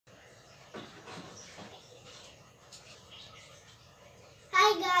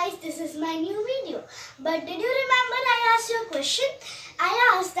this is my new video. But did you remember I asked you a question? I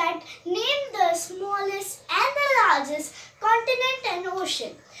asked that name the smallest and the largest continent and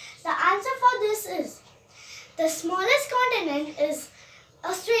ocean. The answer for this is the smallest continent is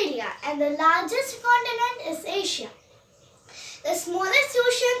Australia and the largest continent is Asia. The smallest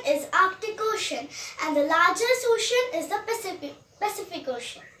ocean is Arctic Ocean and the largest ocean is the Pacific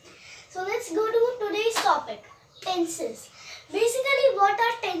Ocean. So let's go to today's topic, tenses. Basically, what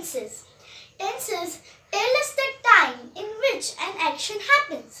are tenses? Tenses tell us the time in which an action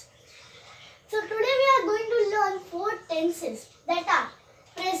happens. So today we are going to learn 4 tenses that are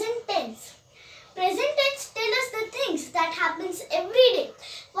present tense. Present tense tell us the things that happens every day.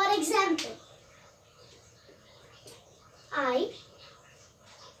 For example, I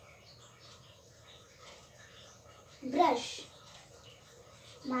brush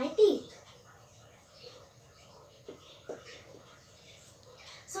my teeth.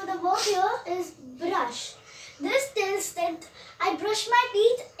 So the verb here is brush. This tells that I brush my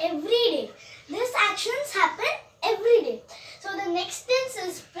teeth every day. These actions happen every day. So the next tense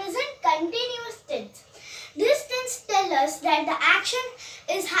is present continuous tense. This tense tells us that the action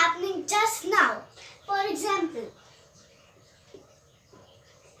is happening just now. For example,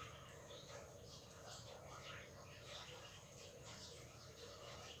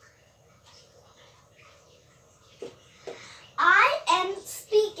 I am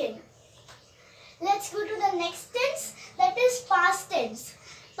speaking. Let's go to the next tense, that is past tense.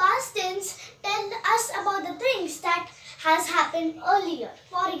 Past tense tell us about the things that has happened earlier.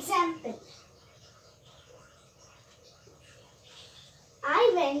 For example,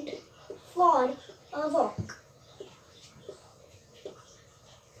 I went for a walk.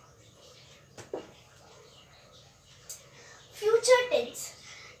 Future tense.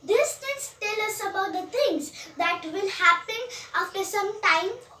 This tense tells us about the things that will happen after some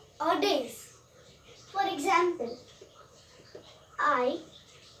time or days. For example, I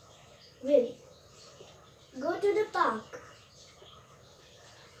will go to the park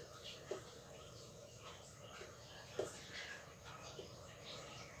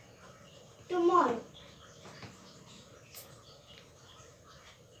tomorrow.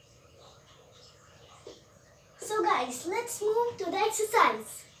 So guys, let's move to the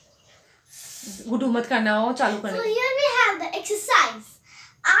exercise. गुडू मत करना हो चालू करने. So here we have the exercise.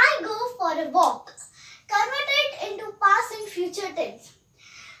 I go for a walk. Convert it into past and future tense.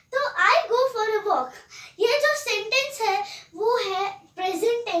 तो I go for a walk. ये जो sentence है वो है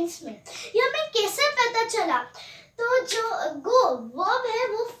प्रेजेंट टेंस में. ये हमें कैसे पता चला? तो जो go वर्ब है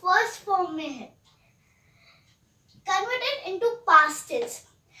वो फर्स्ट फॉर्म में है. Convert it into past tense.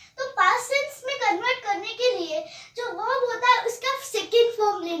 तो पास्ट टेंस में कन्वर्ट करने के लिए जो वर्ब होता है उसका सेकंड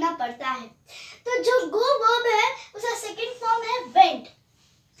फॉर्म लेना पड़ता है. तो जो गो वर्ब है उसका सेकंड फॉर्म है वेंट.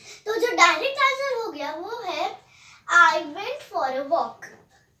 तो जो डायरेक्ट आंसर हो गया वो है I went for a walk.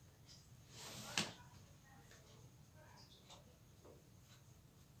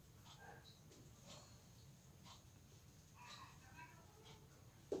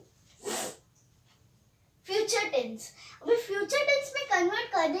 Future tense. अभी फ्यूचर टेंस में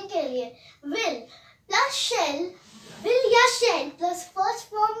कन्वर्ट करने के लिए विल प्लस शेल, विल या shell plus first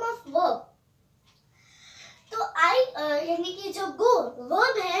form of verb. तो आई यानी कि जो गो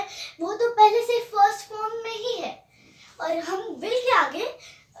वर्ब है वो तो पहले से फर्स्ट फॉर्म में ही है और हम विल के आगे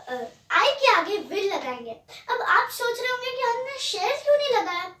आई के आगे विल लगाएंगे. अब आप सोच रहे होंगे कि हमने शेल क्यों नहीं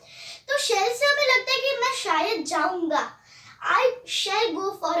लगाया? तो शेल से हमें लगता है कि मैं शायद जाऊंगा. आई शैल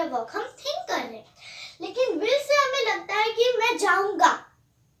गो फॉर अ वॉक. हम थिंक कर रहे हैं. लेकिन विल से हमें लगता है कि मैं जाऊंगा.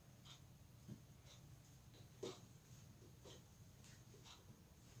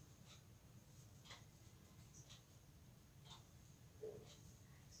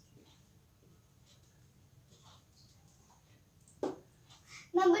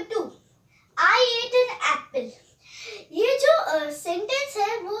 Number 2, I ate an apple. ये जो सेंटेंस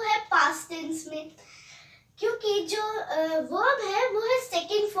है वो है पास्ट टेंस में क्योंकि जो वर्ब है वो है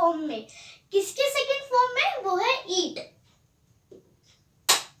सेकंड फॉर्म में. किसके सेकंड फॉर्म में? वो है ईट.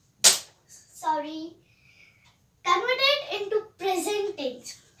 Sorry. Converted into present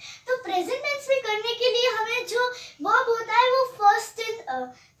tense. तो प्रेजेंट टेंस में करने के लिए हमें जो वर्ब होता है वो फर्स्ट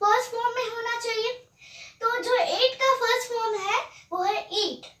फॉर्म में होना चाहिए. तो जो ईट का फर्स्ट फॉर्म है वो है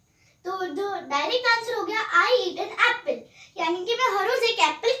ईट. तो जो डायरेक्ट आंसर हो गया आई ईट एन एप्पल. यानी कि मैं हर रोज एक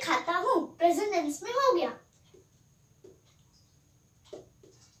एप्पल खाता हूँ. प्रेजेंट टेंस में हो गया.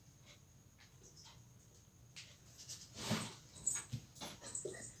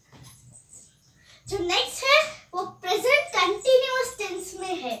 जो नेक्स्ट है वो प्रेजेंट कंटिन्यूअस टेंस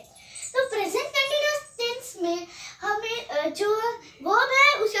में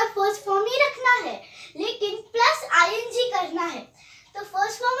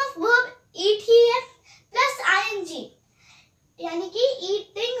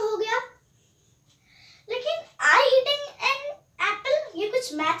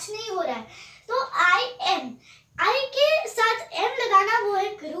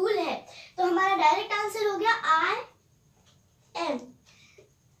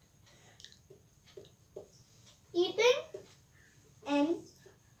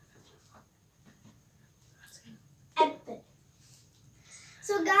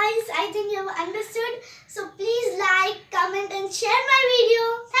I think you have understood. So please like, comment and share my video.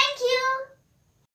 Thank you.